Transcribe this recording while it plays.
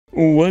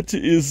What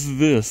is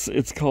this?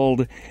 It's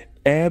called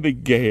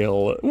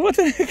Abigail. What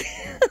the heck?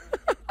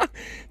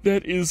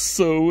 That is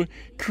so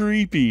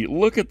creepy.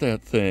 Look at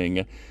that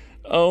thing.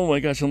 Oh my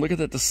gosh, and look at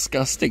that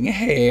disgusting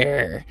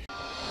hair.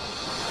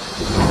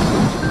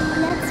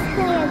 Let's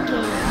play a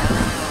game.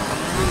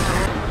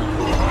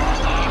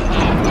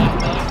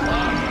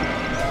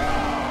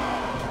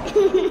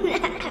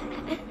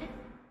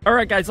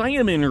 Alright guys, I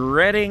am in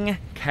Redding,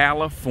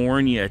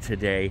 California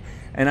today,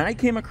 and I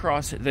came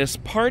across this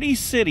party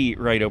city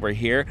right over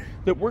here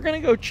that we're gonna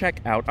go check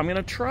out. I'm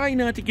gonna try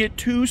not to get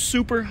too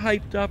super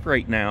hyped up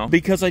right now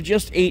because I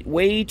just ate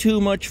way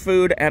too much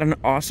food at an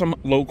awesome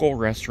local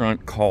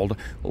restaurant called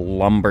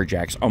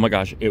Lumberjacks. Oh my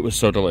gosh, it was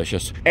so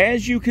delicious.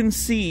 As you can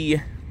see,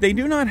 they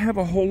do not have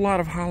a whole lot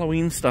of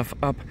Halloween stuff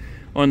up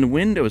on the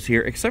windows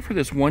here, except for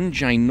this one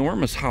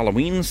ginormous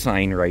Halloween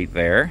sign right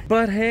there.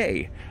 But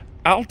hey,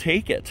 I'll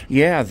take it.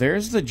 Yeah,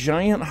 there's the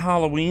giant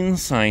Halloween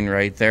sign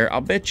right there.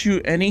 I'll bet you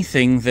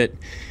anything that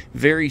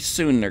very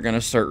soon they're going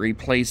to start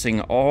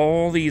replacing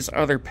all these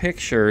other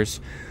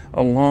pictures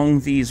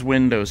along these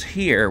windows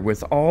here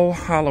with all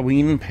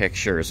Halloween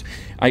pictures.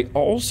 I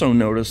also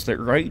noticed that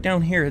right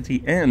down here at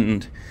the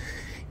end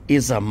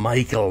is a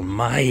Michael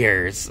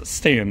Myers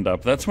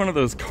stand-up. That's one of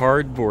those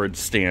cardboard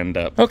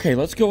stand-up. Okay,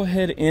 let's go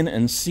ahead in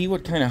and see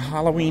what kind of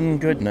Halloween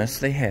goodness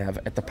they have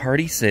at the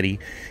Party City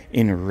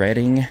in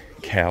Redding,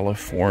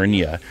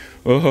 California.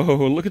 Oh,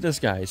 look at this,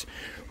 guys.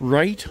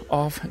 Right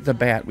off the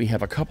bat, we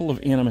have a couple of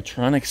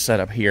animatronics set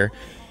up here,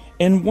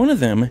 and one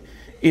of them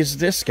is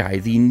this guy,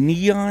 the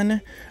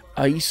Neon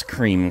Ice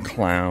Cream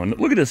Clown.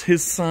 Look at this.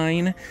 His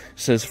sign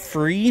says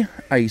free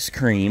ice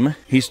cream.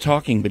 He's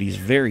talking, but he's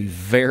very,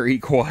 very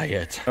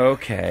quiet.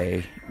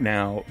 Okay,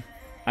 now,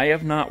 I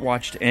have not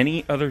watched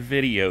any other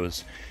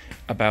videos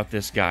about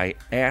this guy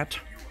at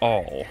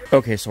all.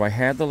 Okay, so I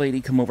had the lady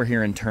come over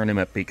here and turn him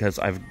up because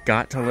I've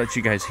got to let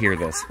you guys hear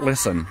this.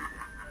 Listen.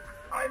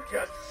 I'm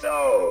just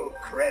so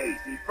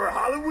crazy for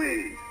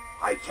Halloween.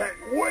 I can't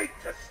wait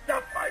to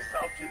stuff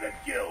myself to the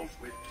gills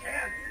with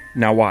candy.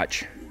 Now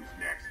watch.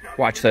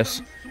 Watch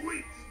this.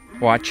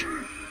 Watch.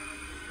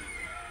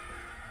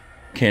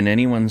 Can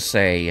anyone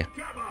say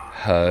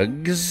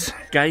hugs?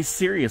 Guys,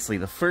 seriously,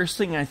 the first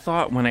thing I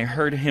thought when I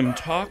heard him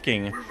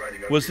talking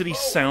was that he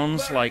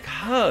sounds like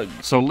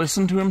hugs. So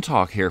listen to him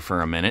talk here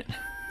for a minute.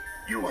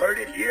 You heard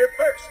it here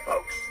first,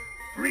 folks.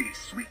 3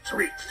 sweet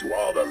treats to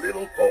all the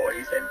little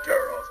boys and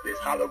girls this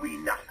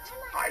Halloween night.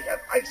 I have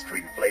ice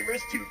cream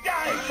flavors to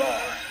die for.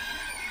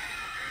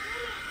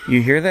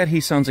 You hear that?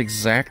 He sounds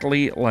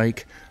exactly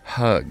like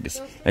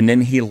hugs. And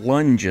then he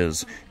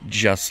lunges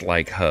just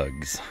like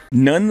hugs.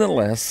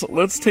 Nonetheless,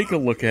 let's take a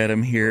look at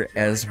him here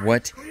as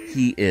what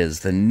he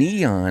is. The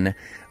Neon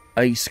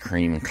Ice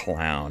Cream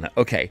Clown.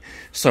 Okay,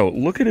 so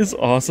look at his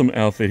awesome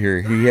outfit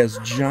here. He has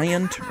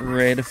giant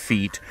red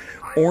feet,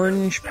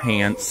 orange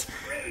pants,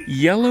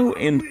 yellow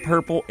and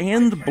purple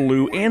and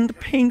blue and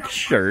pink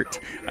shirt.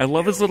 I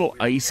love his little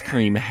ice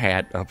cream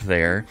hat up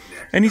there.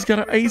 And he's got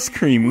an ice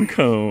cream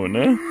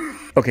cone.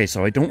 Okay,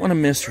 so I don't want to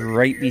miss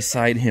right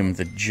beside him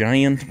the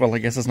giant, well, I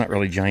guess it's not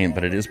really giant,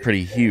 but it is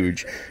pretty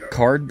huge,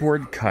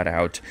 cardboard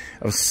cutout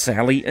of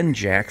Sally and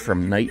Jack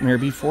from Nightmare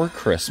Before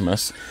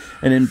Christmas.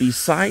 And then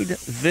beside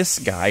this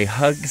guy,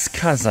 Hug's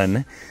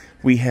cousin,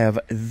 we have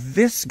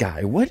this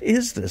guy. What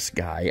is this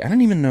guy? I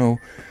don't even know,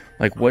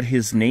 like, what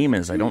his name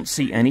is. I don't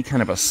see any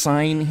kind of a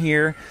sign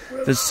here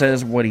that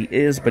says what he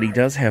is, but he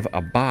does have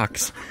a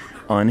box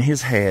on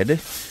his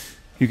head.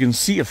 You can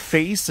see a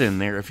face in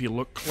there if you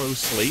look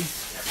closely.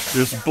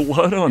 There's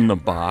blood on the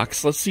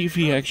box. Let's see if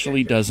he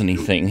actually does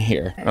anything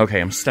here. Okay,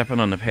 I'm stepping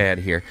on the pad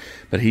here,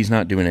 but he's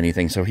not doing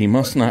anything, so he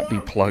must not be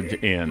plugged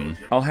in.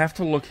 I'll have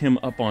to look him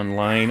up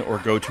online or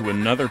go to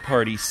another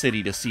party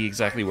city to see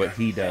exactly what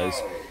he does,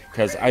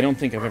 because I don't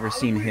think I've ever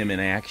seen him in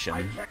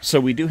action. So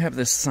we do have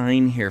this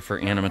sign here for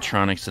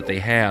animatronics that they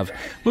have.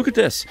 Look at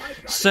this.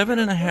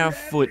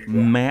 7.5-foot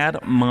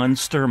Mad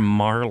Monster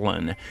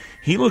Marlin.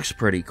 He looks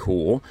pretty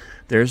cool.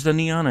 There's the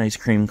Neon Ice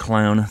Cream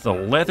Clown. The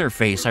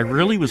Leatherface. I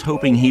really was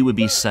hoping he would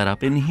be set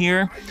up in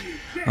here.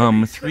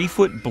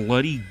 3-foot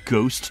Bloody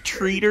Ghost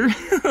Treater.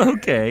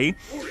 Okay.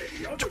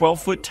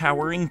 12-foot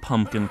Towering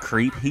Pumpkin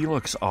Creep. He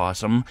looks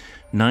awesome.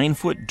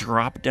 9-foot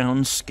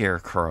Drop-Down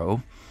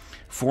Scarecrow.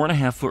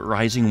 4.5-foot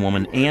Rising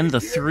Woman, and the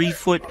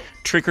 3-foot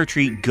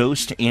Trick-or-Treat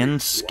Ghost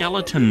and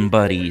Skeleton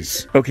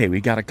Buddies. Okay,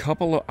 we got a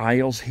couple of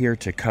aisles here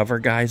to cover,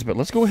 guys, but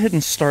let's go ahead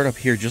and start up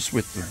here just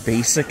with the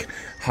basic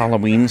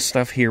Halloween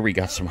stuff here. We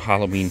got some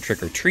Halloween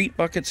trick-or-treat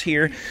buckets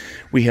here.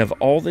 We have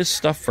all this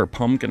stuff for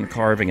pumpkin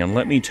carving, and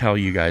let me tell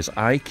you guys,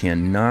 I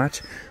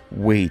cannot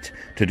wait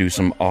to do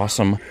some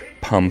awesome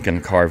pumpkin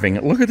carving.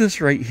 Look at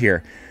this right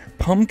here.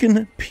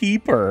 Pumpkin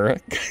Peeper.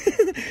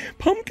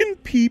 Pumpkin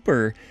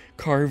Peeper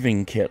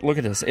carving kit. Look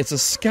at this. It's a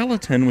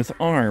skeleton with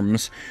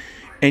arms,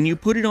 and you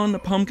put it on the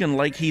pumpkin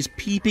like he's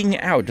peeping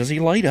out. Does he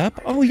light up?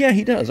 Oh, yeah,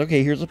 he does.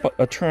 Okay, here's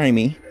a try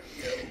me.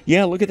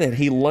 Yeah, look at that.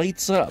 He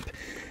lights up.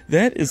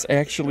 That is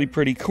actually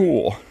pretty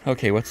cool.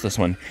 Okay, what's this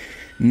one?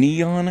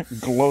 Neon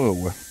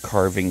Glow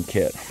carving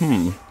kit.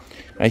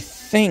 I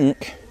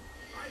think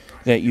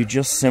that you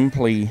just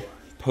simply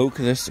poke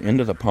this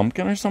into the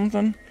pumpkin or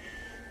something.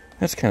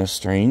 That's kind of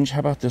strange. How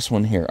about this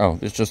one here? Oh,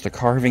 it's just a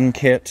carving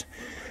kit.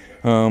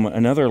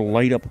 Another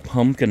light up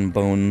pumpkin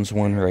bones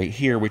one right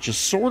here, which is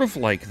sort of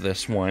like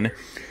this one.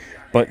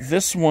 But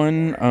this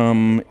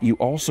one, you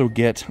also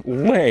get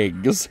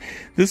legs.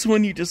 This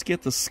one, you just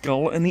get the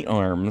skull and the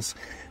arms.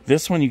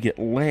 This one, you get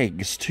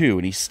legs, too,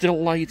 and he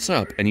still lights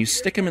up. And you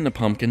stick him in the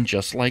pumpkin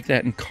just like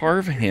that and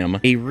carve him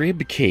a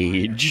rib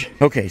cage.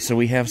 Okay, so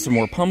we have some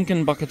more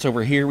pumpkin buckets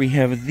over here. We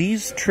have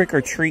these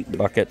trick-or-treat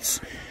buckets,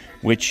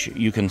 which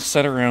you can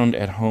set around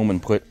at home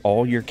and put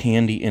all your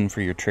candy in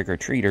for your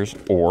trick-or-treaters,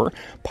 or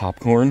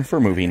popcorn for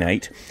movie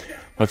night.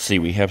 Let's see,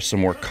 we have some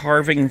more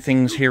carving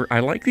things here. I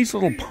like these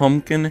little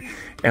pumpkin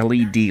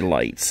LED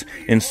lights.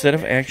 Instead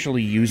of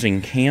actually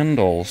using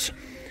candles,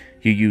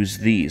 you use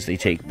these. They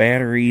take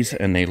batteries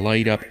and they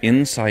light up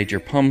inside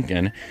your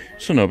pumpkin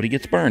so nobody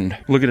gets burned.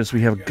 Look at this,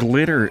 we have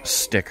glitter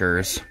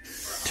stickers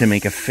to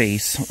make a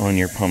face on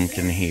your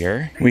pumpkin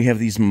here. We have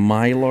these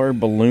Mylar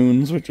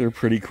balloons, which are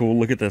pretty cool.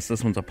 Look at this.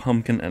 This one's a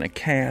pumpkin and a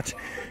cat.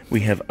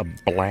 We have a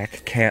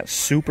black cat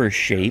super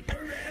shape,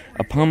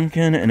 a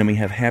pumpkin, and then we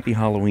have Happy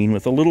Halloween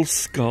with a little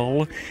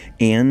skull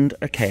and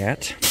a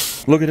cat.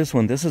 Look at this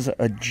one. This is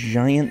a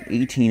giant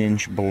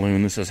 18-inch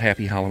balloon. This is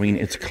Happy Halloween.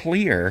 It's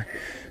clear,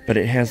 but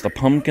it has the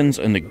pumpkins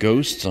and the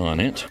ghosts on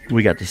it.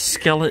 We got the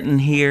skeleton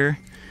here,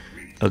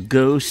 a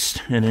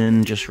ghost, and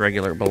then just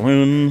regular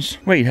balloons.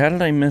 Wait, how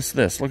did I miss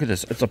this? Look at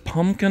this. It's a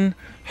pumpkin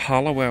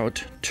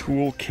hollow-out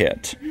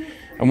toolkit.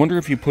 I wonder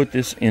if you put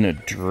this in a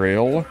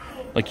drill.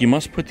 Like, you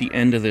must put the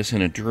end of this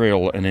in a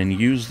drill and then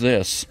use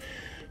this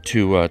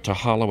to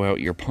hollow out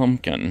your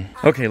pumpkin.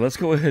 Okay, let's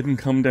go ahead and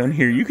come down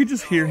here. You could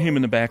just hear him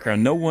in the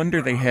background. No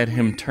wonder they had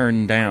him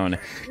turned down,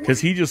 because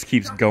he just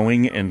keeps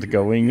going and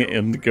going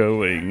and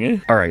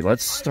going. All right,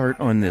 let's start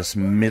on this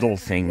middle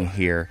thing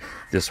here,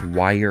 this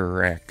wire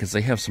rack, because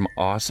they have some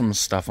awesome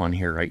stuff on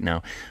here right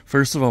now.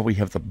 First of all, we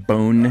have the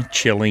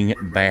bone-chilling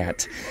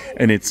bat,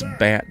 and it's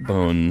bat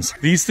bones.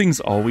 These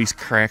things always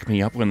crack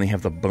me up when they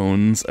have the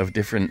bones of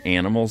different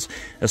animals,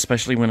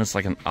 especially when it's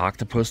like an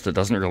octopus that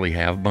doesn't really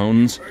have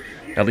bones.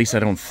 At least I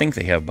don't think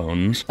they have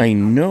bones. I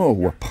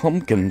know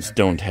pumpkins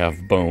don't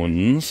have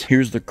bones.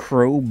 Here's the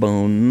crow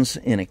bones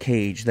in a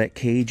cage. That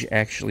cage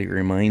actually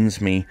reminds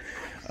me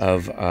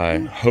of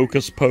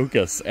Hocus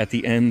Pocus at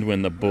the end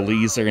when the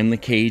bullies are in the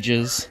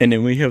cages. And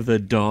then we have the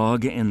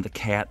dog and the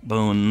cat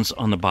bones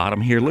on the bottom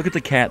here. Look at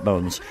the cat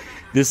bones.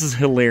 This is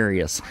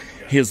hilarious.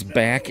 His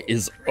back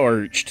is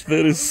arched.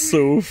 That is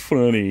so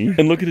funny.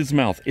 And look at his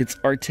mouth. It's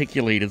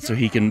articulated so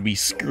he can be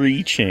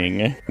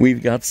screeching.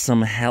 We've got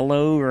some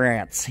hello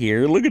rats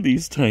here. Look at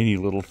these tiny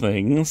little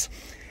things.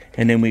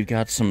 And then we've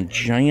got some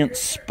giant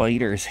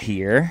spiders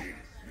here.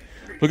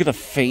 Look at the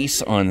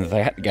face on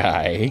that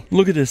guy.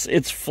 Look at this.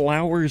 It's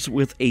flowers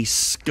with a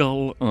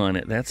skull on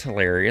it. That's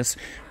hilarious.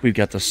 We've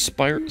got the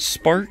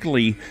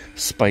sparkly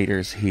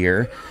spiders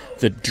here.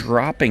 The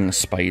dropping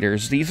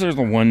spiders. These are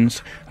the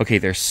ones, okay,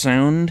 they're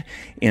sound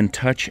and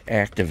touch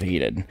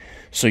activated.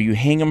 So you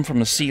hang them from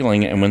the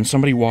ceiling, and when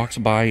somebody walks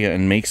by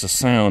and makes a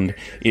sound,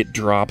 it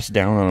drops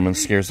down on them and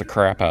scares the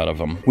crap out of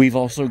them. We've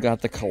also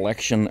got the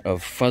collection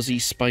of fuzzy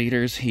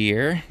spiders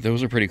here.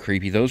 Those are pretty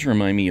creepy. Those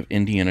remind me of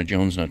Indiana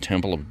Jones and a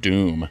Temple of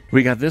Doom.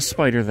 We got this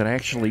spider that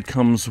actually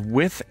comes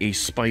with a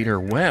spider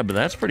web.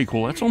 That's pretty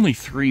cool. That's only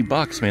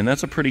 $3, man.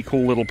 That's a pretty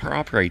cool little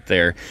prop right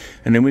there.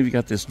 And then we've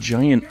got this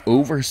giant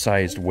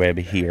oversized web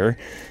here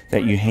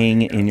that you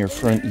hang in your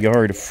front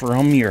yard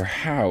from your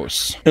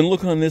house. And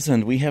look on this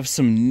end, we have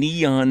some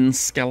neon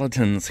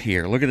skeletons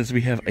here. Look at this,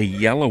 we have a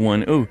yellow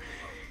one. Oh,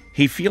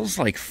 he feels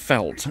like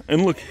felt.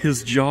 And look,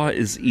 his jaw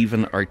is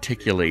even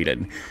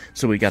articulated.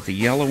 So we got the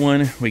yellow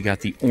one, we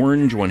got the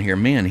orange one here.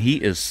 Man, he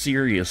is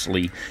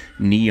seriously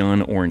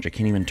neon orange. I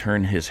can't even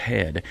turn his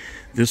head.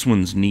 This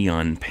one's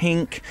neon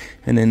pink.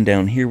 And then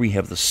down here we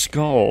have the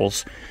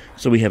skulls.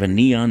 So we have a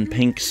neon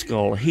pink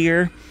skull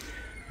here,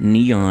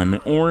 neon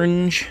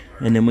orange,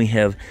 and then we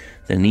have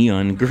the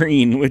neon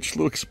green, which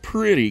looks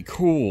pretty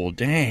cool.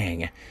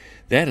 Dang,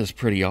 that is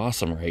pretty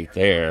awesome right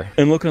there.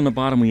 And look on the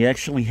bottom, we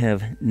actually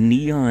have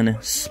neon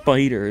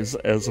spiders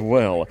as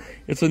well.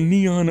 It's a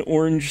neon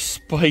orange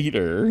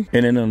spider.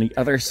 And then on the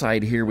other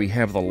side here, we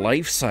have the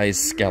life-size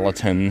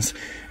skeletons.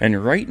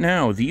 And right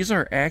now, these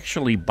are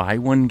actually buy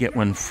one, get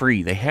one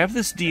free. They have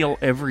this deal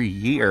every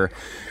year.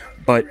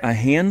 But a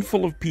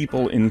handful of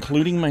people,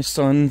 including my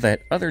son,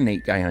 that other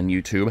Nate guy on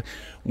YouTube,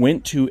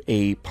 went to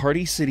a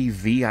Party City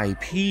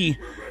VIP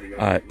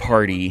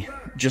party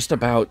just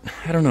about,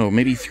 I don't know,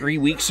 maybe 3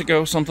 weeks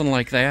ago, something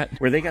like that,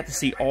 where they got to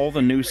see all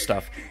the new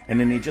stuff, and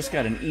then they just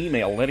got an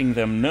email letting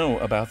them know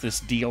about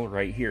this deal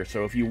right here.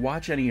 So if you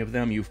watch any of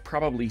them, you've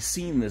probably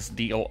seen this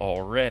deal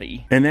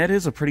already. And that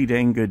is a pretty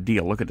dang good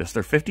deal. Look at this.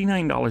 They're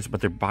 $59, but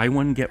they're buy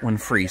one, get one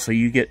free, so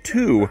you get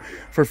two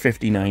for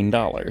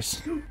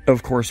 $59.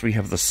 Of course, we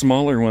have the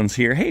smaller ones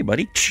here. Hey,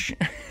 buddy.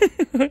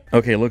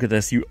 Okay, look at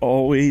this. You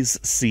always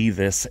see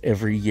this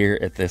every year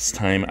at this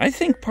time. I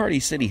think Party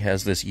City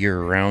has this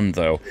year-round,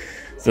 though.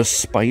 the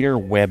spider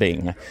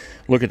webbing.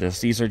 Look at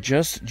this. These are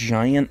just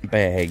giant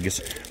bags,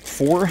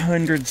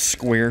 400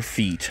 square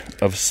feet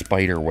of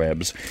spider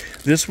webs.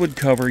 This would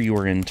cover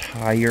your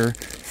entire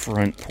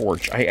front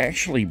porch. I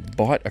actually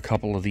bought a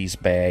couple of these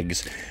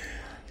bags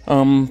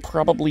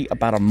probably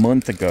about a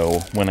month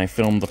ago when I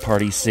filmed the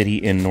Party City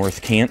in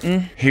North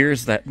Canton.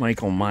 Here's that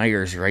Michael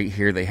Myers right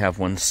here. They have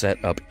one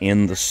set up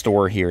in the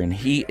store here, and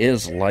he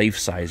is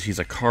life-size. He's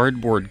a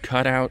cardboard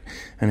cutout,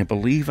 and I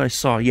believe I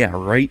saw, yeah,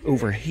 right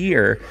over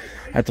here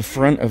at the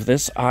front of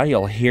this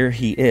aisle, here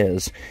he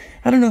is.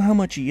 I don't know how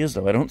much he is,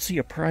 though. I don't see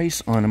a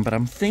price on him, but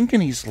I'm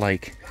thinking he's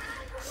like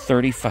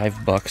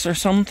 35 bucks or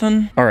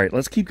something. All right,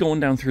 let's keep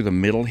going down through the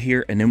middle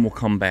here, and then we'll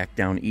come back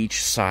down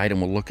each side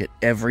and we'll look at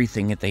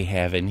everything that they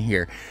have in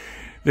here.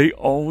 They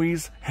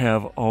always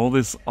have all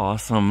this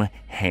awesome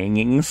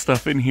hanging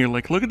stuff in here.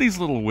 Like, look at these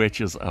little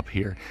witches up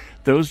here.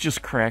 Those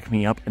just crack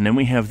me up. And then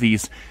we have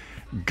these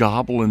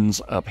goblins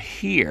up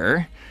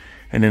here.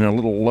 And then a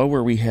little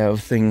lower we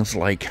have things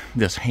like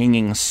this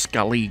hanging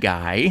Scully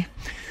guy.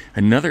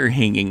 Another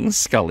hanging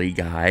Scully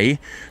guy.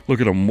 Look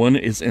at them. One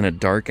is in a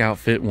dark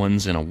outfit,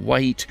 one's in a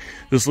white.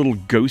 This little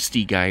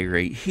ghosty guy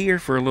right here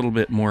for a little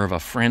bit more of a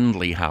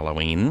friendly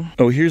Halloween.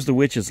 Oh, here's the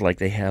witches like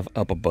they have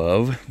up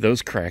above.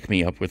 Those crack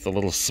me up with a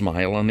little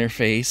smile on their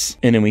face.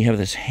 And then we have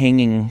this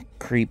hanging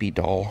creepy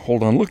doll.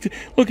 Hold on, look,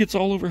 it's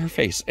all over her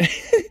face.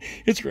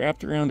 It's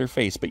wrapped around her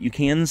face, but you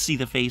can see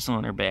the face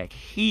on her back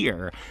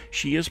here.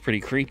 She is pretty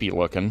creepy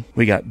looking.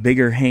 We got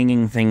bigger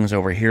hanging things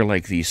over here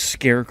like these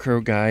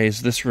scarecrow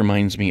guys. This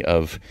reminds me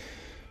of,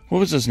 what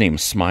was his name?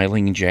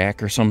 Smiling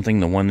Jack or something?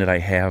 The one that I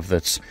have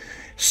that's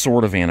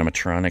sort of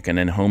animatronic, and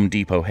then Home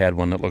Depot had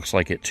one that looks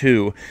like it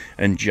too,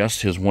 and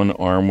just his one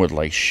arm would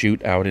like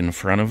shoot out in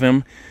front of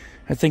him.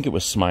 I think it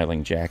was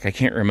Smiling Jack. I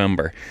can't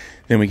remember.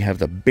 Then we have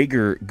the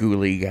bigger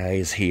ghouly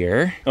guys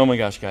here. Oh my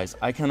gosh, guys.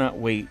 I cannot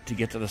wait to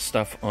get to the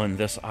stuff on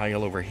this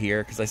aisle over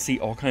here because I see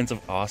all kinds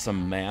of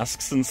awesome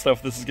masks and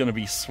stuff. This is going to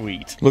be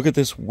sweet. Look at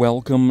this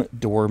welcome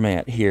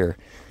doormat here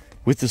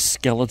with the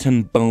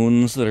skeleton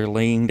bones that are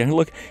laying down.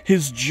 Look,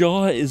 his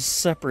jaw is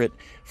separate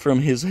from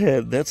his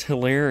head. That's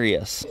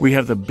hilarious. We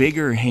have the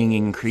bigger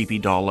hanging creepy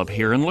doll up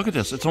here. And look at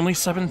this. It's only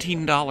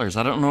 $17.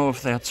 I don't know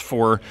if that's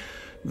for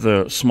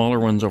the smaller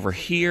ones over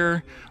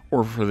here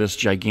or for this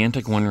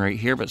gigantic one right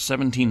here, but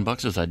 17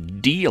 bucks is a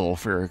deal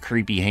for a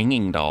creepy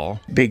hanging doll.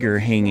 Bigger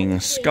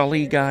hanging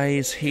Scully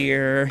guys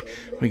here.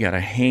 We got a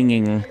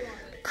hanging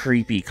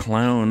creepy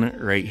clown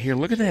right here.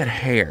 Look at that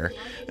hair.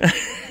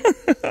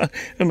 I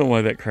don't know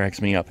why that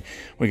cracks me up.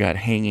 We got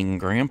hanging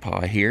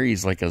grandpa here.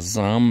 He's like a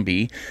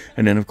zombie.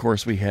 And then, of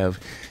course, we have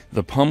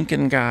the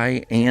pumpkin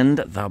guy and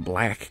the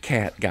black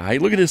cat guy.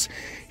 Look at this.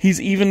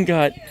 He's even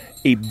got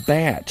a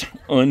bat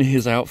on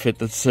his outfit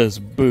that says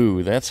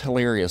boo. That's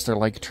hilarious. They're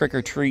like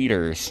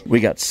trick-or-treaters.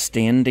 We got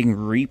standing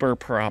Reaper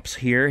props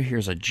here.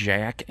 Here's a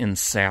Jack and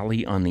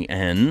Sally on the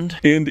end.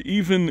 And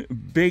even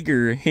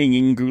bigger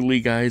hanging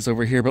ghouly guys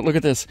over here. But look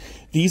at this.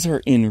 These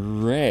are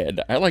in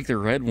red. I like the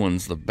red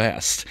ones the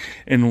best.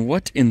 And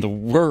what in the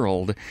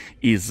world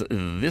is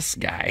this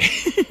guy?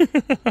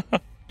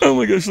 Oh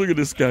my gosh, look at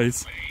this,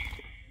 guys.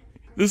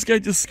 This guy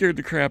just scared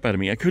the crap out of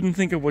me. I couldn't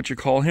think of what you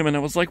call him, and I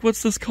was like,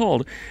 what's this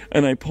called?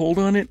 And I pulled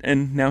on it,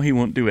 and now he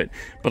won't do it.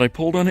 But I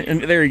pulled on it,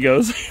 and there he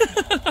goes.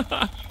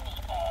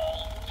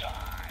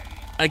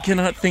 I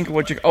cannot think of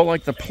what you... Oh,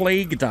 like the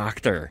Plague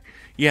Doctor.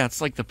 Yeah,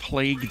 it's like the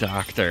Plague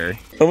Doctor.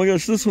 Oh my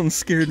gosh, this one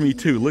scared me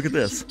too. Look at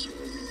this.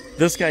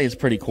 This guy is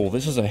pretty cool.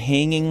 This is a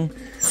hanging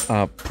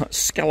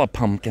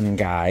Skelepumpkin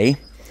guy.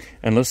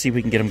 And let's see if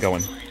we can get him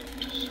going.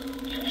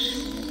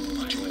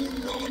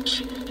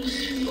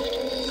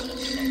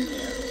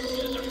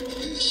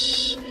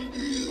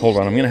 Hold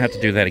on, I'm going to have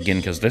to do that again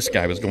because this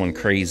guy was going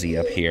crazy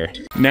up here.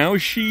 Now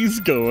she's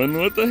going.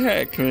 What the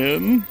heck,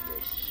 man?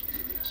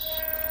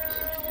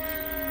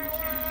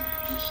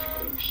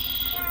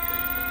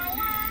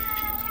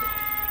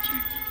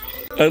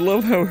 I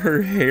love how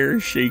her hair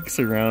shakes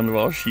around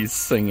while she's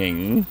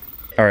singing.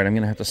 All right, I'm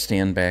going to have to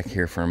stand back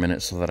here for a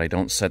minute so that I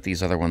don't set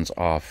these other ones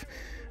off.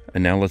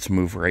 And now let's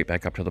move right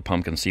back up to the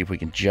pumpkin, see if we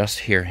can just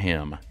hear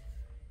him.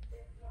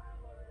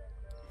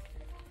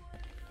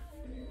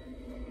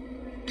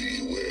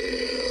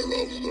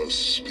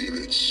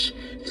 Spirits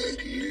that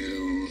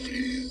live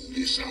in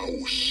this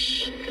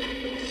house.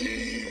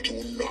 They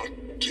do not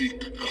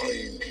take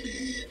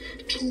kindly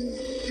to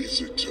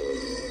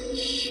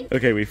visitors.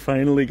 Okay, we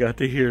finally got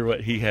to hear what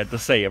he had to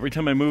say. Every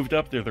time I moved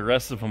up there, the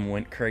rest of them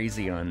went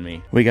crazy on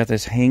me. We got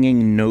this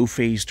hanging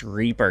no-faced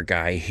Reaper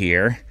guy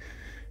here.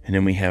 And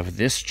then we have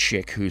this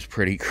chick who's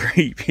pretty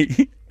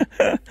creepy.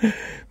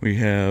 We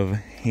have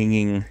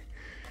hanging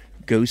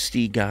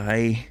ghosty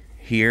guy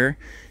here.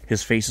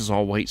 His face is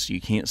all white, so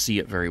you can't see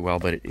it very well,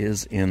 but it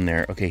is in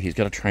there. Okay, he's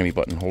got a try me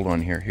button. Hold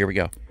on here. Here we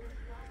go.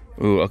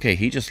 Ooh, okay,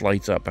 he just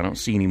lights up. I don't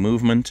see any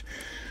movement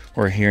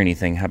or hear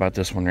anything. How about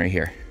this one right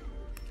here?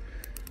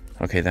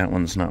 Okay, that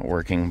one's not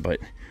working, but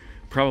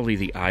Probably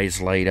the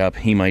eyes light up.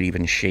 He might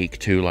even shake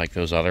too, like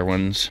those other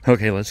ones.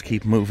 Okay, let's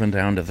keep moving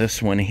down to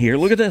this one here.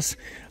 Look at this.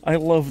 I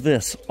love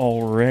this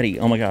already.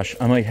 Oh my gosh,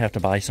 I might have to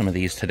buy some of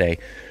these today.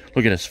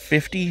 Look at this,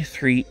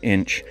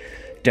 53-inch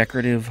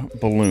decorative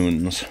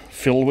balloons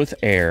filled with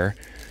air.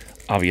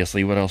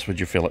 Obviously, what else would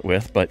you fill it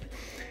with? But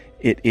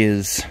it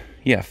is,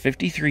 yeah,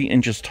 53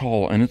 inches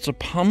tall, and it's a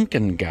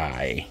pumpkin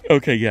guy.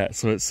 Okay, yeah,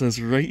 so it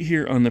says right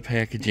here on the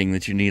packaging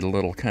that you need a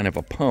little kind of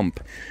a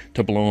pump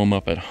to blow them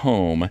up at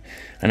home.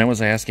 And I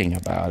was asking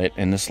about it,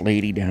 and this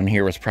lady down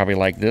here was probably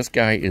like, this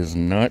guy is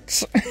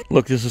nuts.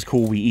 Look, this is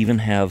cool. We even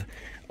have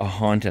a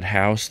haunted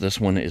house. This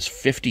one is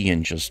 50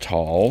 inches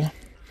tall.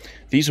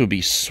 These would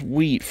be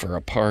sweet for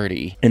a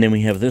party. And then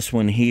we have this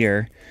one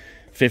here,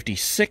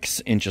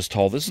 56 inches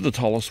tall. This is the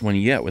tallest one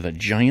yet, with a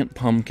giant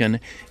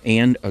pumpkin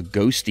and a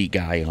ghosty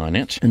guy on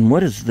it. And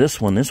what is this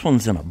one? This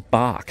one's in a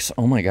box.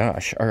 Oh my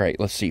gosh. All right,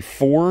 let's see.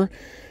 4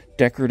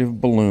 decorative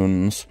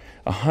balloons,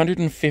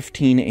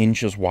 115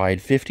 inches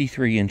wide,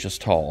 53 inches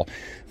tall.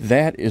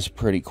 That is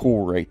pretty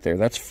cool right there.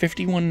 That's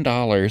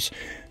 $51.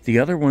 The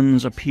other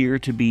ones appear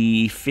to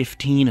be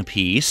 $15 a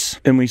piece.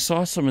 And we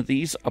saw some of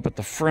these up at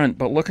the front,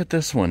 but look at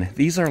this one.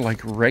 These are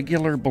like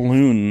regular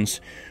balloons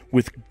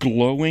with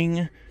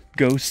glowing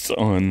ghosts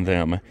on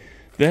them.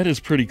 That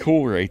is pretty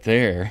cool right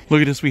there.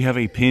 Look at this, we have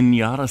a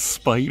piñata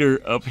spider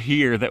up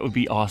here. That would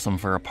be awesome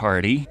for a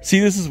party.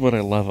 See, this is what I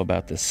love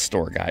about this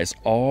store, guys.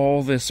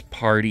 All this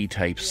party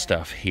type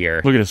stuff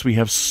here. Look at this, we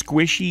have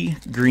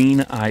squishy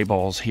green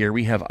eyeballs here.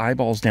 We have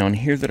eyeballs down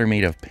here that are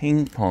made of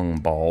ping pong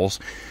balls.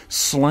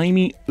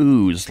 Slimy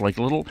ooze, like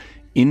little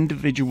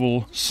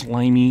individual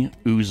slimy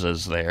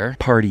oozes there.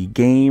 Party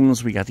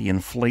games, we got the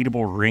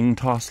inflatable ring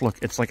toss. Look,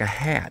 it's like a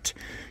hat.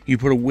 You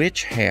put a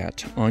witch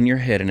hat on your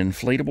head, an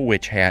inflatable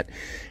witch hat,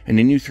 and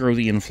then you throw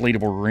the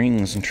inflatable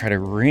rings and try to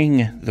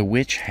ring the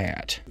witch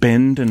hat.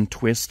 Bend and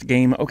twist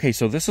game. Okay,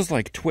 so this is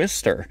like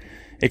Twister.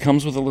 It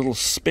comes with a little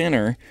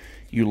spinner.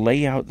 You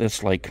lay out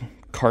this like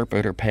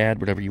carpet or pad,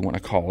 whatever you want to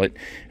call it,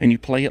 and you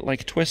play it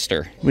like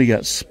Twister. We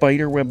got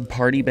spiderweb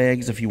party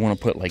bags if you want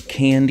to put like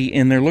candy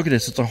in there. Look at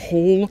this, it's a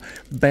whole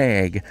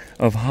bag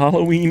of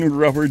Halloween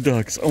rubber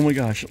ducks. Oh my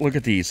gosh, look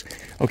at these.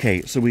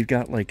 Okay, so we've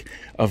got like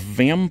a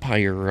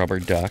vampire rubber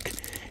duck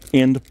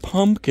and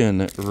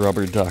pumpkin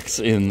rubber ducks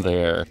in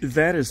there.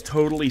 That is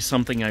totally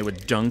something I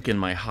would dunk in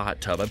my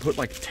hot tub. I put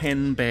like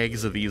 10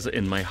 bags of these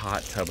in my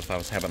hot tub if I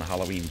was having a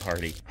Halloween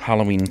party.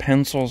 Halloween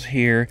pencils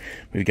here.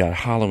 We've got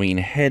Halloween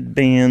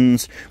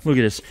headbands. Look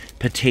at this,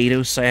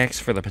 potato sacks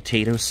for the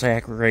potato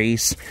sack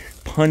race.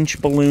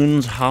 Punch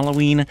balloons,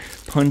 Halloween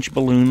punch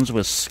balloons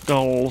with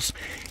skulls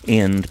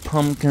and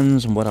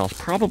pumpkins and what else?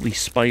 Probably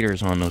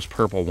spiders on those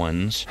purple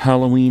ones.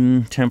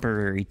 Halloween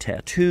temporary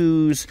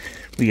tattoos.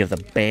 We have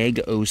the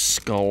Bag O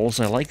skulls.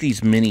 I like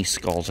these mini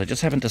skulls. I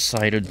just haven't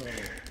decided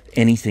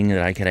anything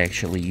that I could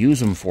actually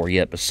use them for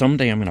yet, but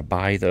someday I'm going to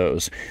buy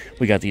those.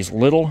 We got these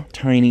little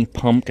tiny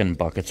pumpkin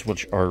buckets,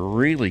 which are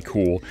really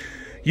cool.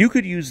 You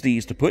could use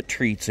these to put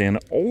treats in,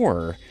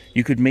 or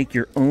you could make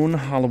your own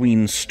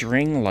Halloween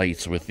string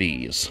lights with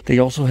these. They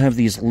also have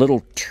these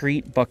little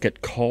treat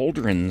bucket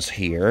cauldrons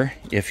here,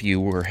 if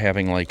you were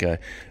having like a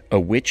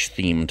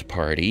witch-themed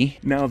party.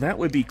 Now that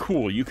would be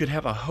cool. You could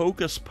have a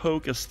Hocus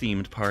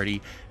Pocus-themed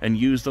party and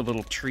use the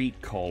little treat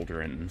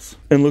cauldrons.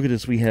 And look at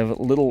this, we have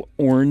little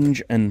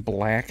orange and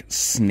black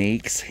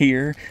snakes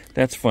here.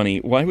 That's funny.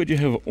 Why would you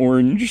have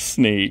orange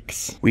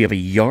snakes? We have a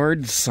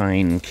yard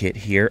sign kit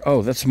here.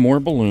 Oh, that's more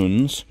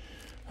balloons.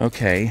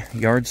 Okay,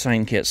 yard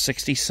sign kit,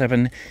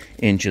 67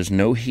 inches,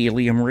 no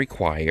helium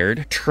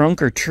required.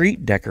 Trunk or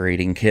treat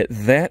decorating kit,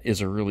 that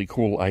is a really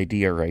cool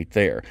idea right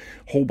there.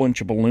 Whole bunch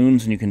of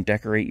balloons and you can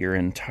decorate your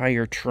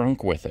entire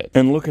trunk with it.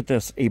 And look at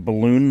this, a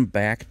balloon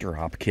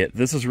backdrop kit.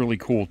 This is really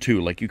cool too.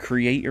 Like you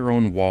create your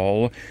own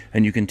wall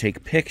and you can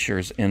take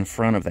pictures in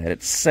front of that.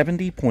 It's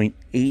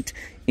 70.8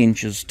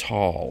 inches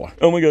tall.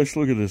 Oh my gosh,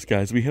 look at this,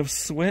 guys. We have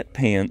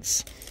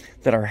sweatpants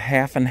that are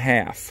half and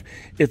half.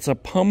 It's a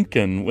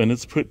pumpkin when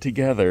it's put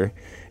together.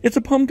 It's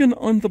a pumpkin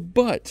on the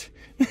butt.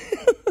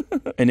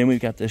 And then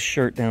we've got this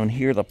shirt down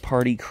here, the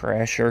Party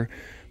Crasher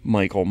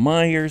Michael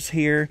Myers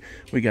here.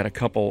 We got a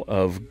couple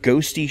of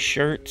ghosty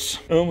shirts.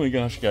 Oh my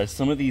gosh, guys,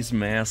 some of these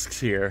masks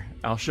here,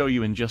 I'll show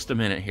you in just a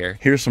minute here.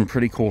 Here's some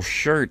pretty cool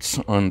shirts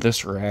on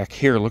this rack.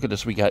 Here, look at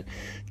this. We got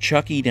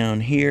Chucky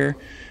down here,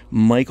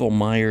 Michael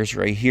Myers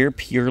right here,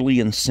 Purely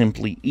and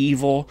Simply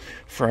Evil,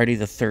 Friday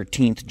the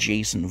 13th,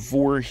 Jason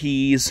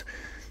Voorhees,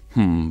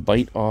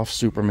 Bite Off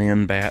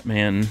Superman,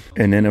 Batman.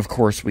 And then, of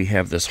course, we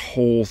have this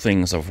whole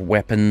things of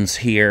weapons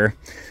here.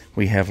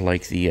 We have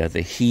like the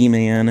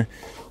He-Man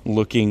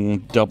looking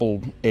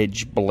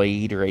double-edged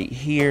blade right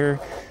here.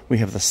 We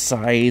have the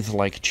scythe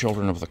like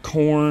Children of the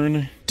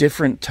Corn.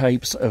 Different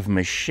types of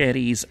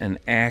machetes and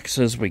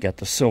axes. We got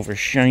the silver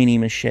shiny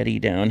machete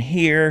down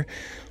here.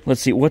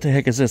 Let's see, what the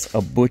heck is this?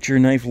 A butcher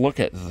knife? Look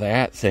at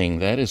that thing.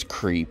 That is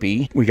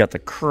creepy. We got the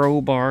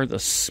crowbar, the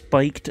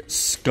spiked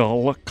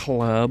skull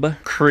club,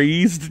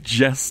 crazed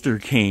jester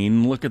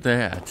cane. Look at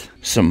that.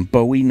 Some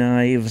Bowie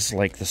knives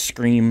like the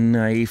scream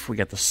knife. We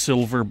got the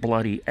silver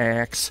bloody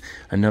axe,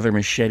 another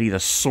machete, the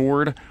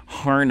sword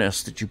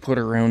harness that you put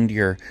around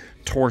your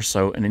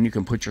torso, and then you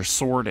can put your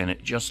sword in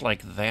it just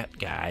like that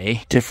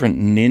guy. Different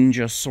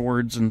ninja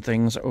swords and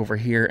things over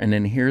here. And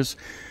then here's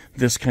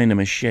this kind of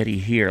machete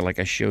here, like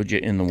I showed you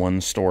in the one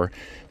store,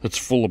 that's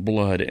full of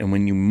blood, and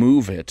when you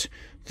move it,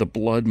 the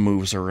blood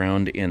moves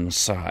around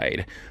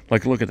inside.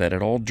 Like, look at that.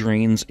 It all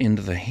drains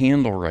into the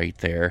handle right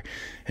there,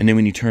 and then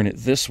when you turn it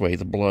this way,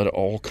 the blood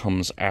all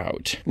comes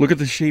out. Look at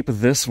the shape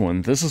of this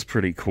one. This is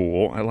pretty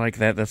cool. I like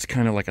that. That's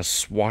kind of like a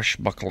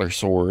swashbuckler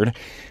sword.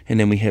 And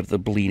then we have the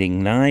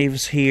bleeding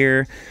knives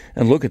here.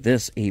 And look at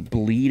this, a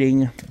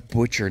bleeding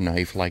butcher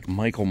knife like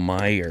Michael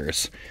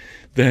Myers.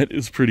 That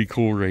is pretty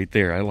cool right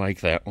there. I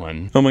like that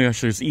one. Oh my gosh,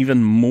 there's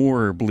even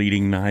more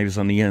bleeding knives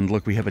on the end.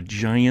 Look, we have a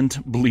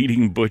giant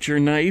bleeding butcher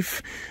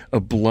knife, a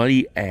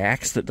bloody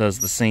axe that does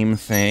the same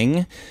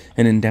thing,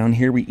 and then down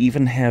here we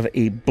even have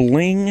a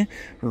bling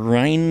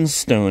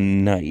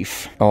rhinestone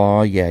knife.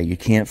 Oh yeah, you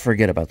can't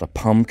forget about the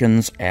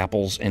pumpkins,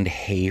 apples, and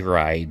hay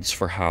rides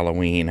for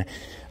Halloween.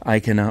 I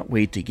cannot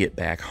wait to get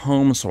back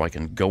home so I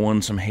can go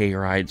on some hay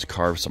rides,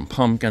 carve some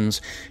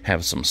pumpkins,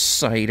 have some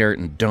cider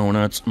and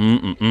donuts.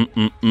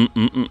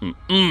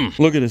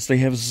 Look at this. They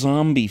have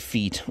zombie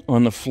feet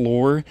on the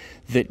floor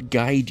that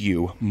guide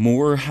you.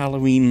 More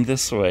Halloween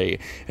this way.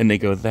 And they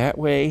go that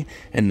way,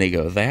 and they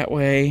go that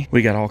way.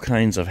 We got all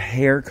kinds of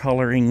hair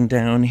coloring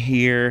down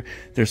here.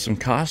 There's some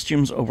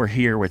costumes over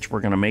here, which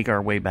we're going to make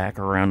our way back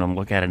around and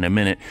look at in a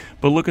minute.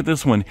 But look at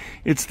this one.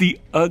 It's the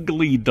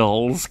Ugly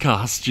Dolls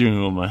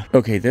costume.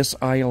 Okay, this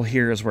aisle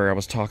here is where I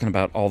was talking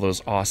about all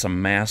those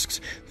awesome masks.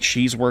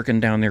 She's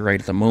working down there right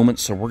at the moment,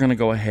 so we're going to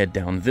go ahead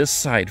down this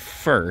side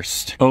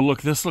first. Oh,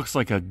 look, this looks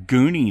like a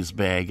Goonies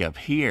bag up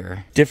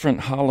here. Different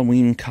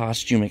Halloween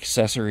costume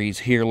accessories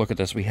here. Look at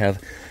this. We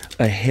have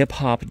a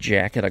hip-hop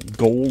jacket, a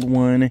gold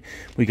one.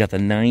 We got the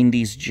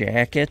 90s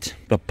jacket,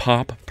 the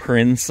pop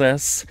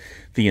princess,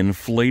 the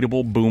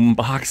inflatable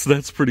boombox.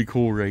 That's pretty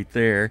cool right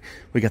there.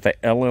 We got the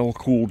LL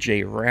Cool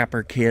J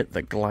rapper kit,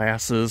 the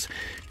glasses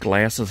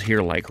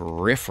here like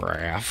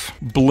riffraff,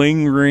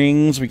 bling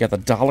rings. We got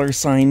the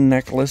 $sign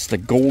necklace, the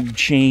gold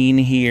chain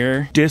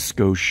here,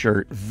 disco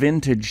shirt,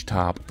 vintage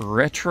top,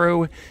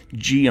 retro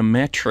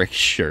geometric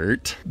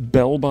shirt,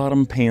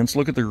 bell-bottom pants.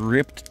 Look at the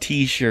ripped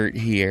t-shirt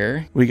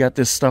here. We got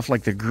this stuff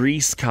like the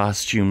Grease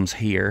costumes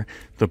here,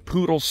 the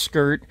poodle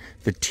skirt,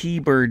 the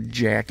T-bird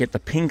jacket, the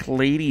pink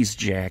ladies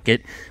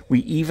jacket. We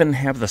even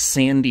have the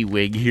Sandy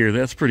wig here.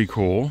 That's pretty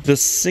cool. The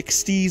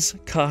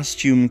 60s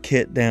costume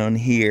kit down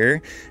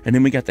here. And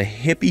then we got the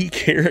hippie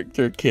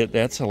character kit.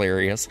 That's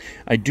hilarious.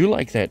 I do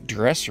like that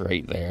dress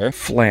right there.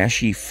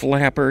 Flashy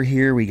flapper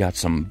here. We got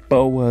some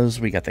boas.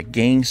 We got the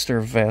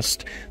gangster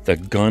vest, the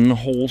gun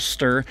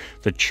holster,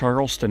 the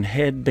Charleston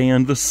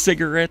headband, the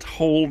cigarette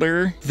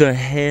holder, the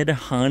head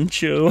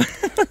honcho.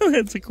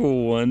 That's a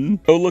cool one.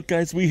 Oh, look,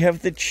 guys, we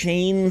have the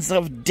chains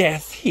of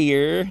death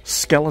here.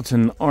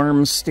 Skeleton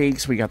arm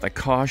stakes. We got the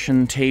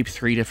caution tape,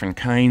 3 different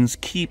kinds.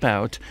 Keep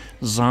out,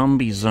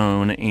 zombie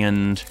zone,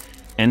 and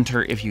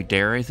enter if you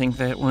dare, I think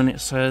that one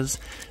it says.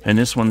 And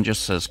this one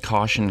just says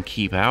caution,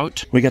 keep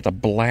out. We got the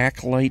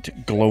black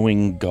light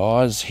glowing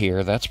gauze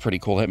here. That's pretty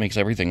cool. That makes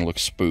everything look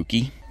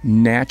spooky.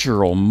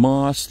 Natural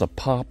moss, the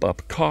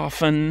pop-up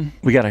coffin.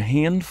 We got a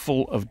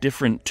handful of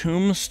different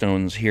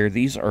tombstones here.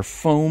 These are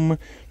foam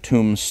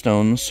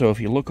tombstones, so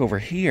if you look over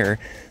here,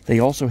 they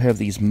also have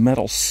these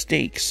metal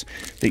stakes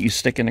that you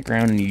stick in the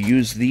ground, and you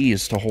use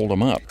these to hold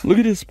them up. Look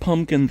at this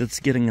pumpkin that's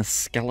getting a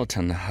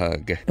skeleton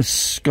hug. A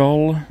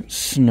skull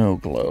snow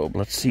globe.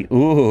 Let's see.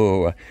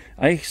 Ooh,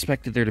 I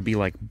expected there to be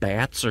like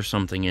bats or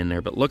something in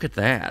there, but look at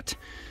that.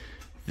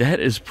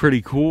 That is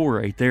pretty cool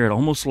right there. It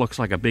almost looks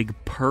like a big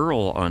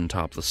pearl on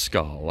top of the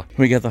skull.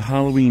 We got the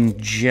Halloween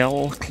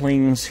gel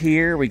clings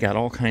here. We got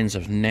all kinds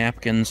of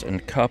napkins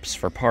and cups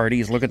for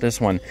parties. Look at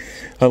this one.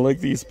 I like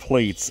these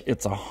plates.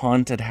 It's a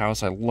haunted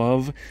house. I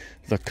love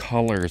the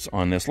colors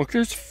on this. Look,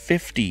 there's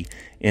 50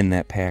 in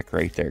that pack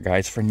right there,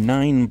 guys, for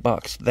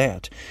 $9.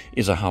 That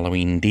is a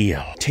Halloween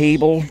deal.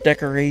 Table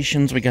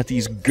decorations. We got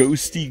these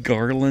ghosty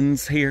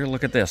garlands here.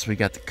 Look at this. We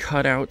got the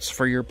cutouts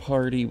for your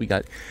party. We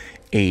got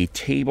a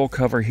table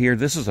cover here.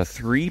 This is a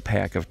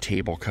 3-pack of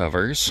table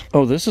covers.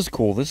 Oh, this is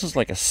cool. This is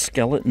like a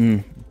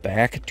skeleton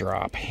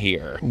backdrop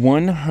here.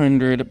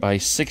 100 by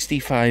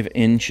 65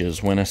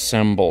 inches when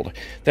assembled.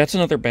 That's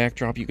another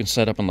backdrop you can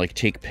set up and like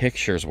take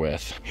pictures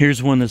with.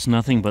 Here's one that's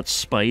nothing but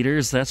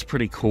spiders. That's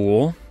pretty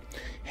cool.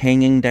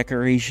 hanging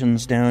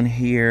decorations down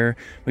here.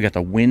 We got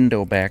the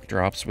window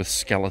backdrops with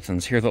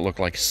skeletons here that look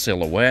like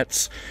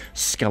silhouettes.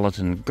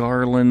 Skeleton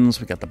garlands.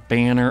 We got the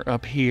banner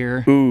up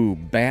here. Ooh,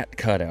 bat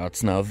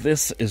cutouts. Now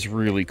this is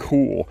really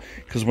cool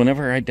because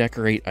whenever I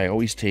decorate, I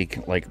always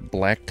take like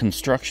black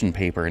construction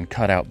paper and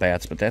cut out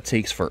bats, but that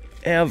takes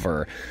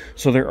forever.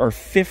 So there are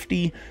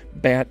 50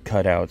 bat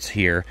cutouts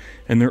here,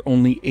 and they're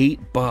only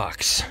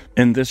 $8.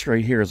 And this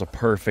right here is a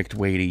perfect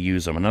way to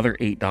use them. Another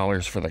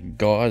 $8 for the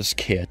gauze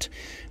kit,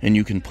 and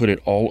you can put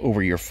it all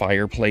over your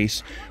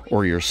fireplace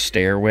or your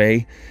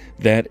stairway.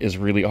 That is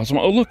really awesome.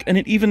 Oh, look, and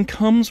it even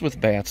comes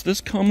with bats.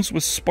 This comes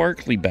with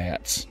sparkly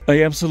bats.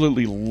 I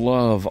absolutely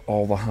love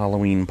all the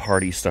Halloween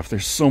party stuff.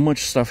 There's so much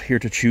stuff here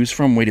to choose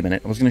from. Wait a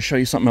minute, I was going to show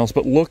you something else,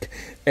 but look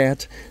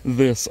at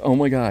this. Oh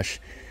my gosh.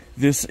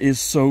 This is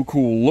so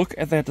cool. Look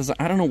at that design.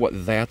 I don't know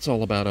what that's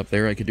all about up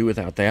there. I could do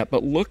without that.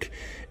 But look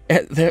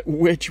at that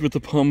witch with the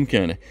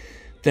pumpkin.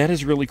 That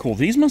is really cool.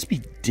 These must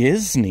be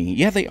Disney.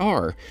 Yeah, they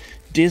are.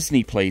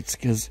 Disney plates,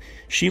 because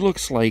she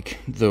looks like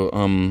the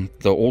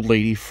old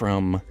lady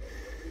from,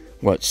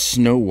 what,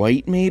 Snow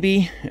White,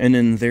 maybe? And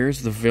then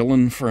there's the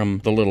villain from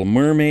The Little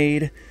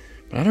Mermaid.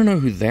 I don't know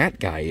who that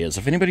guy is.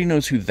 If anybody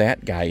knows who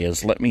that guy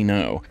is, let me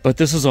know. But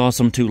this is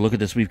awesome, too. Look at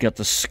this. We've got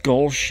the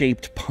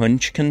skull-shaped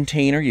punch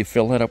container. You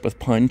fill that up with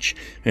punch,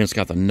 and it's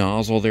got the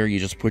nozzle there. You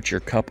just put your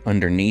cup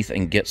underneath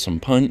and get some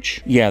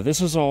punch. Yeah,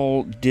 this is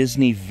all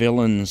Disney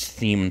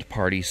villains-themed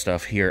party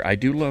stuff here. I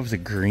do love the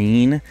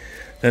green.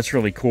 That's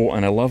really cool,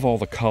 and I love all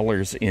the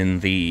colors in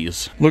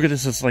these. Look at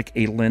this. It's like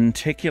a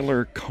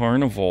lenticular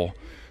carnival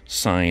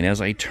sign.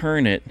 As I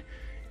turn it,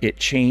 it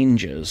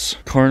changes.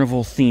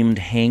 Carnival-themed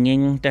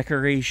hanging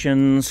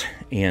decorations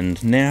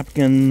and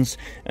napkins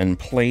and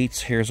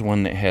plates. Here's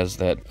one that has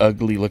that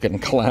ugly-looking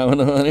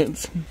clown on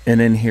it. And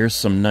then here's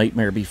some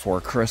Nightmare Before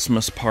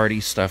Christmas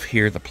party stuff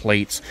here. The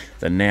plates,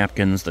 the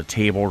napkins, the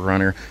table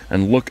runner.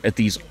 And look at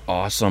these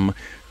awesome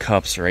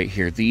cups right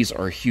here. These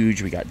are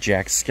huge. We got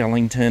Jack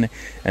Skellington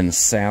and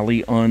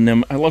Sally on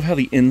them. I love how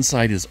the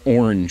inside is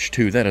orange,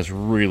 too. That is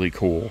really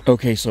cool.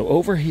 Okay, so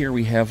over here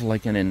we have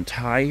like an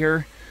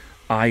entire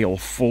aisle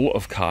full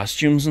of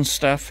costumes and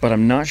stuff, but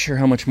I'm not sure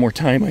how much more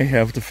time I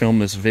have to film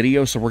this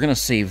video, so we're gonna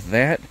save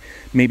that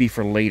maybe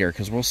for later,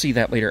 because we'll see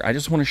that later. I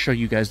just want to show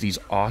you guys these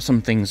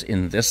awesome things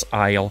in this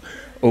aisle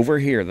over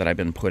here that I've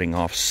been putting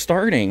off,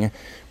 starting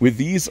with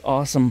these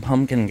awesome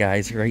pumpkin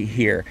guys right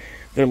here.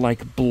 They're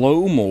like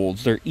blow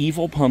molds. They're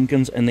evil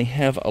pumpkins, and they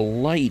have a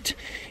light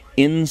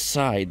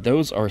inside.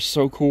 Those are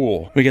so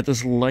cool. We got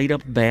this light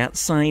up bat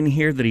sign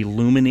here that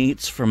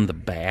illuminates from the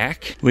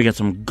back. We got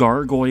some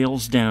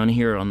gargoyles down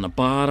here on the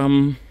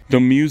bottom. The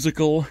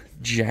musical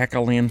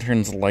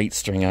jack-o'-lanterns light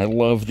string. I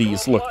love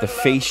these. Look, the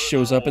face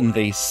shows up and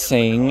they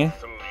sing.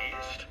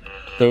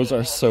 Those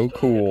are so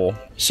cool.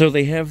 So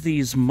they have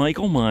these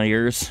Michael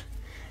Myers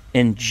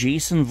and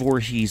Jason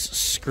Voorhees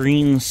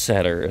screen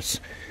setters.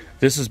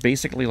 This is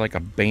basically like a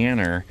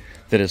banner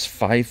that is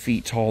 5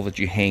 feet tall that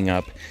you hang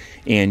up.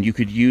 And you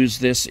could use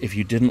this if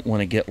you didn't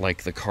want to get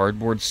like the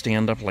cardboard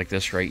stand-up like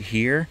this right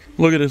here.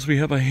 Look at this. We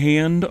have a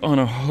hand on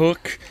a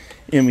hook,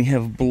 and we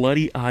have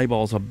bloody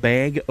eyeballs, a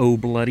bag o'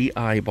 bloody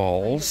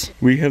eyeballs.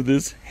 We have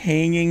this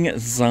hanging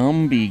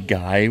zombie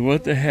guy.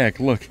 What the heck?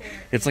 Look,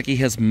 it's like he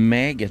has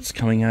maggots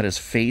coming out his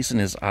face and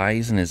his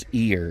eyes and his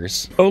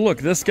ears. Oh, look,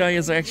 this guy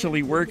is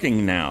actually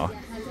working now.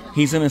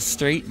 He's in a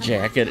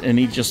straitjacket, and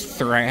he just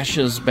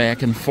thrashes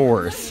back and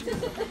forth.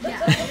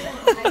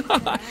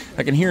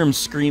 I can hear him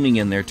screaming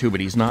in there too, but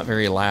he's not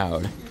very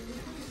loud.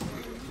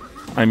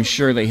 I'm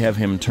sure they have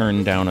him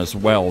turned down as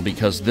well,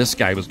 because this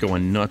guy was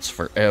going nuts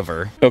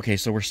forever. Okay,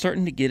 so we're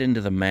starting to get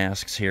into the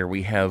masks here.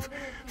 We have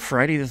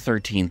Friday the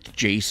 13th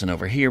Jason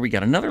over here. We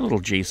got another little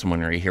Jason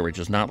one right here, which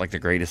is not like the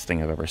greatest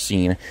thing I've ever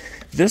seen.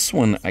 This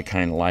one I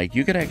kind of like.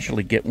 You could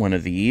actually get one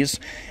of these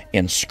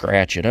and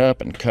scratch it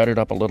up and cut it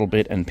up a little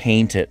bit and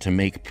paint it to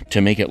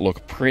make it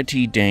look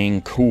pretty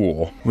dang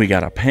cool. We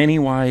got a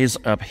Pennywise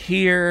up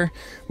here.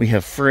 We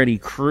have Freddy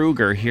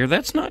Krueger here.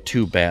 That's not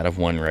too bad of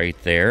one right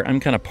there. I'm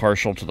kind of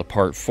partial to the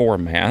Part 4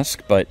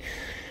 mask, but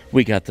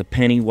we got the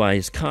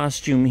Pennywise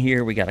costume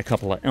here. We got a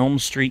couple of Elm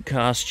Street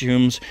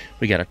costumes.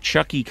 We got a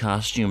Chucky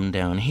costume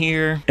down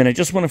here. And I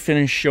just want to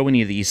finish showing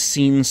you these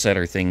scene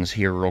setter things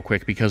here real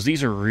quick, because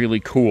these are really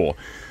cool.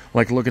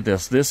 Like, look at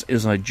this. This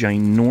is a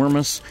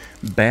ginormous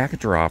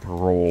backdrop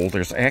roll.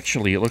 There's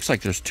actually, it looks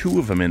like there's 2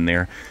 of them in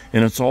there,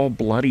 and it's all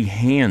bloody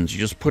hands. You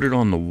just put it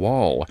on the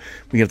wall.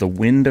 We have the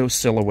window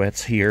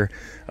silhouettes here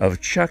of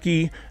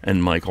Chucky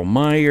and Michael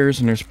Myers,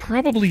 and there's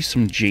probably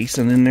some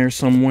Jason in there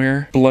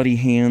somewhere. Bloody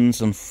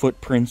hands and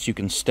footprints you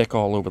can stick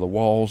all over the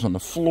walls and the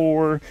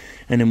floor.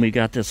 And then we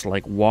got this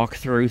like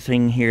walk-through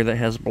thing here that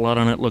has blood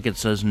on it. Look, it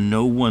says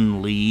 "No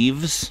one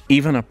leaves."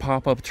 Even a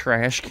pop-up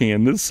trash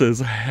can that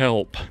says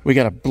 "Help." We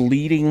got a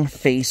bleeding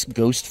face,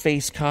 ghost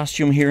face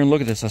costume here, and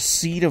look at this, a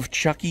seed of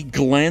Chucky.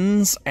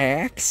 Glenn's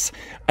axe.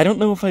 I don't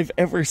know if I've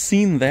ever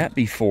seen that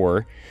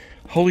before.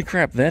 Holy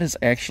crap, that is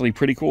actually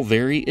pretty cool.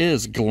 There he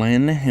is,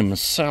 Glenn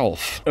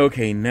himself.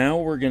 Okay, now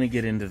we're gonna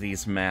get into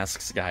these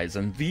masks, guys,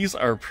 and these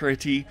are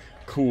pretty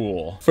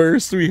cool.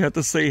 First, we have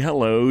to say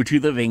hello to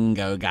the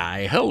Bingo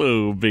Guy.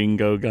 Hello,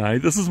 Bingo Guy.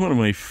 This is one of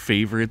my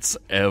favorites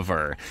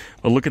ever.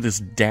 Well, look at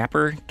this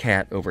dapper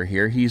cat over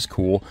here. He's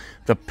cool.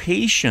 The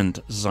patient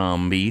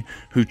zombie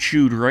who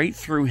chewed right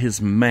through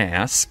his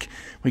mask.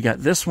 We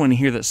got this one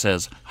here that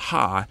says,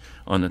 ha,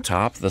 on the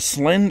top. The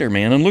Slender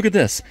Man. And look at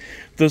this.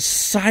 The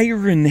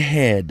Siren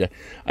Head.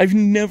 I've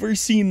never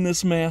seen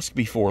this mask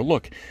before.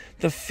 Look,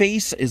 the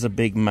face is a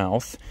big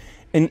mouth.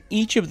 And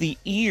each of the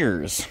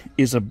ears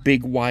is a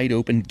big, wide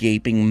open,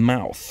 gaping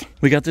mouth.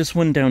 We got this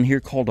one down here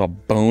called a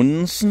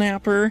Bone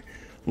Snapper.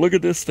 Look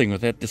at this thing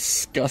with that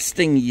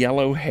disgusting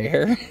yellow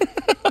hair.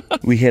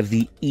 We have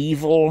the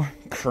evil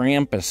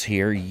Krampus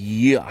here.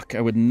 Yuck. I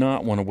would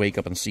not want to wake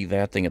up and see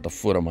that thing at the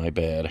foot of my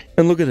bed.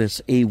 And look at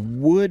this, a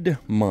wood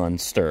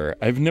monster.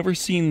 I've never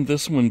seen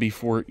this one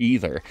before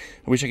either.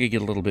 I wish I could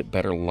get a little bit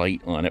better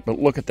light on it, but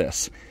look at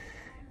this.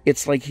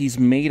 It's like he's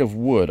made of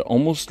wood,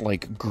 almost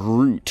like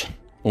Groot.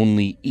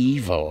 Only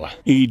evil.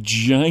 A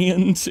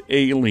giant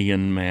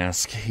alien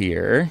mask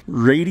here.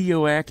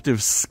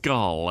 Radioactive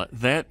skull.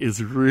 That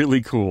is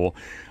really cool.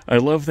 I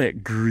love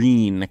that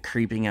green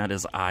creeping out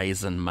his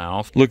eyes and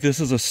mouth. Look,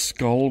 this is a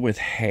skull with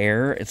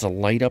hair. It's a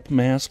light-up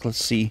mask. Let's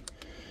see.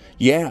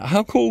 Yeah,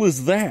 how cool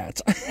is that?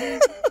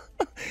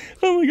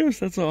 Oh my gosh,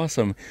 that's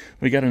awesome.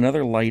 We got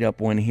another light-up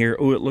one here.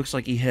 Oh, it looks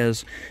like he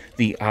has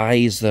the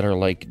eyes that are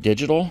like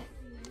digital.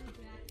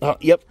 Oh,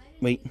 yep.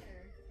 Wait.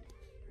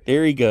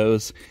 There he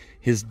goes.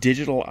 His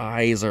digital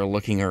eyes are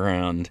looking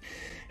around.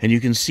 And you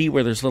can see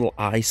where there's little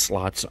eye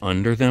slots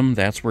under them.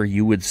 That's where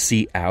you would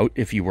see out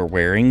if you were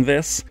wearing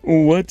this.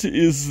 What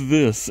is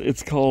this?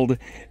 It's called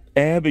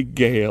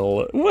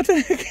Abigail. What the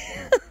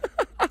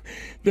heck?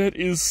 That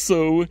is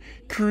so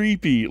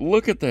creepy.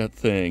 Look at that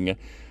thing.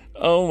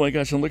 Oh my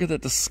gosh, and look at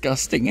that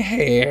disgusting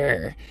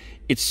hair.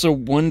 It's so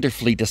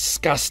wonderfully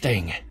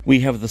disgusting. We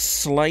have the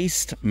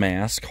sliced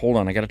mask. Hold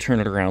on, I gotta turn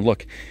it around.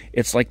 Look,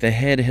 it's like the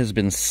head has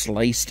been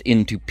sliced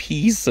into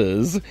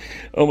pieces.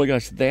 Oh my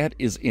gosh, that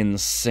is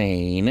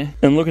insane.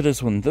 And look at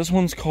this one. This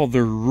one's called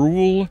the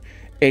Rule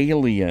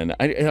Alien.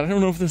 I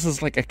don't know if this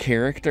is like a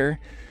character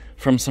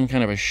from some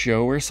kind of a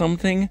show or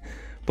something,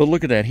 but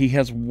look at that. He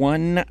has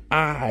one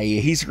eye.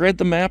 He's read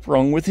the map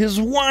wrong with his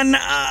one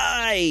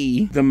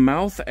eye. The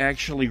mouth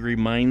actually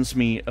reminds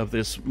me of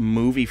this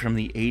movie from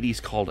the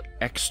 80s called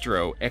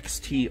Xtro,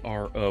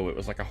 X-T-R-O. It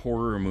was like a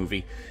horror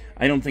movie.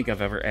 I don't think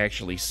I've ever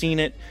actually seen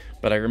it,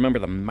 but I remember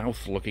the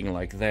mouth looking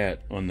like that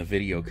on the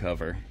video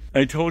cover.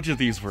 I told you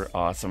these were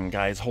awesome,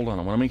 guys. Hold on,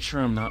 I want to make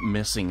sure I'm not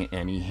missing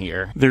any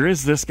here. There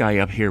is this guy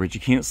up here, but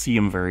you can't see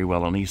him very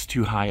well, and he's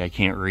too high, I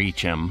can't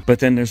reach him. But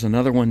then there's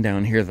another one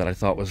down here that I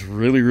thought was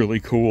really, really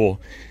cool.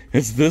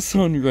 It's this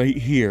one right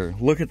here.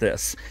 Look at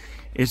this.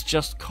 It's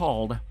just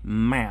called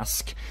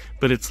Mask,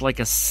 but it's like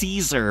a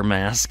Caesar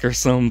mask or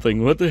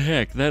something. What the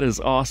heck? That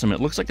is awesome.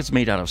 It looks like it's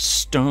made out of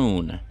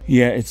stone.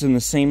 Yeah, it's in the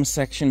same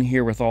section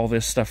here with all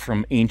this stuff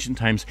from Ancient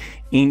Times.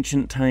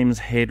 Ancient Times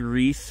head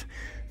wreath,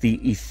 the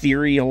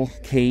ethereal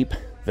cape,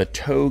 the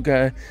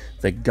toga,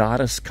 the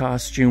goddess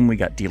costume. We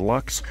got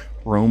deluxe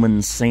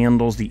Roman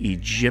sandals, the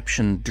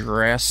Egyptian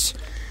dress.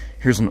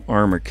 Here's an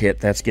armor kit.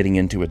 That's getting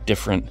into a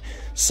different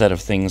set of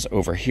things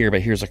over here,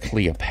 but here's a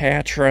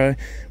Cleopatra.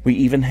 We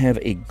even have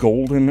a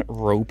golden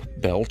rope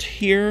belt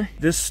here.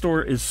 This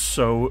store is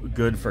so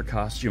good for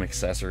costume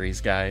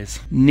accessories, guys.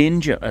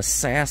 Ninja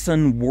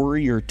assassin,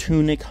 warrior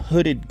tunic,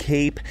 hooded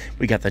cape.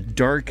 We got the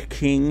Dark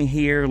King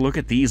here. Look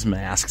at these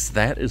masks.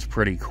 That is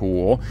pretty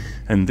cool.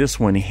 And this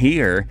one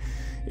here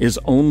is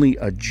only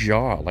a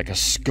jaw, like a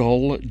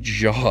skull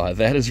jaw.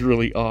 That is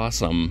really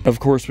awesome. Of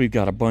course, we've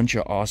got a bunch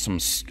of awesome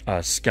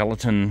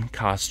skeleton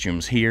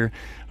costumes here.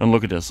 And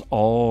look at this,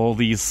 all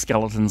these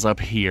skeletons up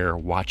here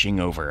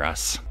watching over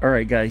us. All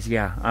right, guys,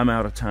 yeah, I'm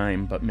out of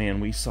time, but man,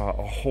 we saw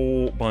a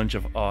whole bunch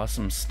of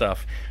awesome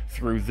stuff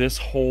through this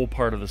whole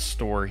part of the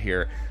store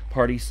here.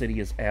 Party City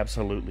is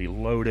absolutely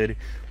loaded.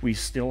 We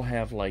still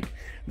have like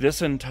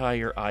this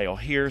entire aisle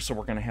here, so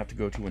we're gonna have to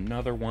go to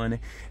another one,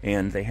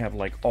 and they have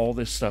like all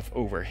this stuff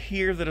over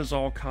here that is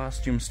all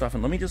costume stuff.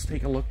 And let me just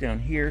take a look down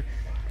here.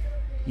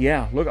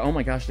 Yeah, look, oh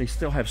my gosh, they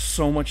still have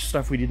so much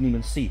stuff we didn't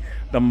even see.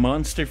 The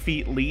Monster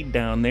Feet lead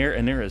down there,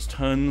 and there is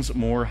tons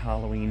more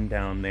Halloween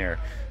down there.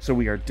 So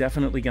we are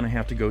definitely gonna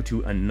have to go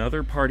to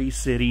another Party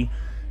City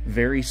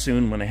very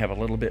soon when I have a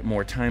little bit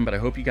more time. But I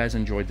hope you guys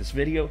enjoyed this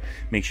video.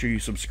 Make sure you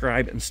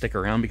subscribe and stick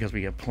around because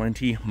we have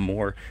plenty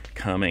more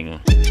coming.